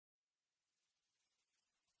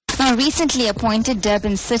Now, recently appointed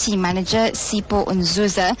Durban City Manager Sipho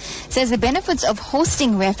Nzuza says the benefits of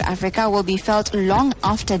hosting WEFA Africa will be felt long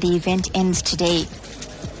after the event ends today.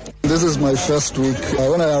 This is my first week.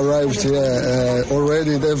 When I arrived here,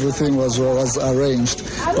 already everything was arranged.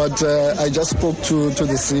 But I just spoke to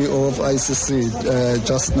the CEO of ICC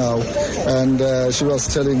just now, and she was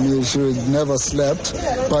telling me she never slept.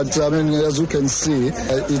 But I mean, as you can see,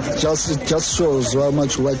 it just shows how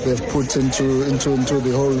much work they've put into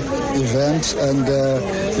the whole event,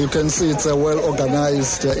 and you can see it's a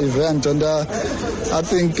well-organized event. And I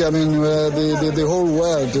think, I mean, the whole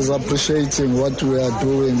world is appreciating what we are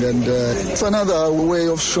doing. And it's another way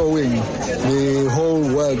of showing the whole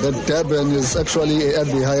world that Durban is actually at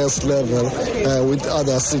the highest level with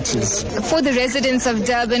other cities. For the residents of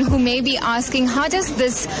Durban who may be asking, how does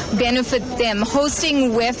this benefit them?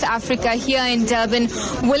 Hosting WEFA Africa here in Durban,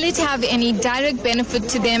 will it have any direct benefit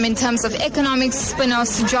to them in terms of economic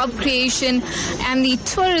spin-offs, job creation, and the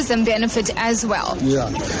tourism benefit as well? Yeah.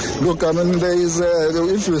 Look, I mean, there is,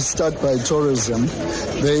 if you start by tourism,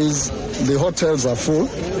 the hotels are full.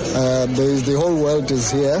 The whole world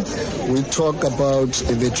is here. We talk about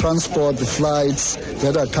the transport, the flights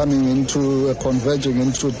that are coming into, converging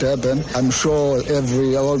into Durban. I'm sure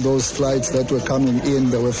all those flights that were coming in,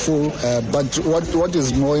 they were full. But what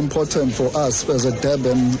is more important for us as a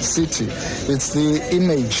Durban city, it's the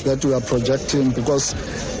image that we are projecting, because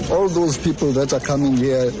all those people that are coming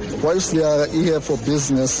here, whilst they are here for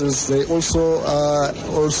businesses, they also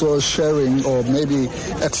are sharing or maybe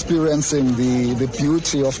experiencing the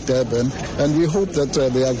beauty of Durban. And we hope that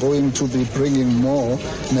they are going to be bringing more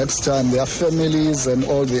next time. Their families and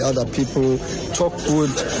all the other people talk good,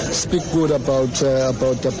 speak good about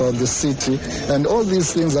the city. And all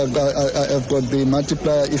these things have got the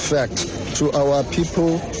multiplier effect to our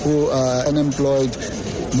people who are unemployed.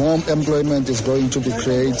 More employment is going to be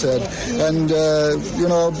created, and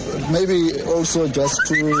maybe also just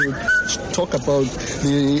to talk about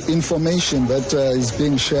the information that is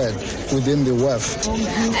being shared within the WEFA.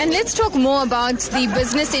 And let's talk more about the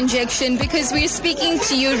business injection, because we're speaking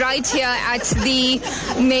to you right here at the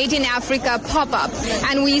Made in Africa pop-up,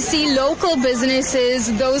 and we see local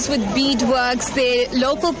businesses, those with beadworks, their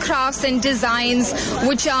local crafts and designs,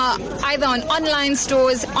 which are either on online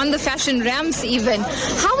stores, on the fashion ramps even.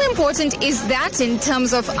 How important is that in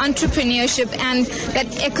terms of entrepreneurship and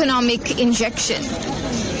that economic injection?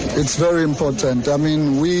 It's very important. I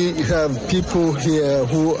mean, we have people here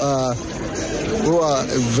who are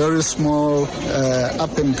very small,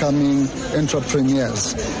 up-and-coming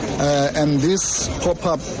entrepreneurs. And this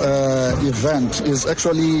pop-up event is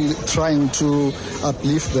actually trying to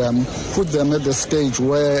uplift them, put them at the stage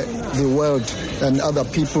where the world and other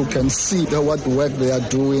people can see what work they are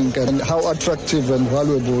doing and how attractive and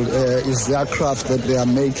valuable is their craft that they are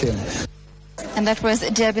making. And that was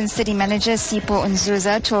Durban City Manager Sipho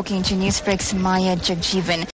Nzuza talking to Newsbreak's Jagjivan.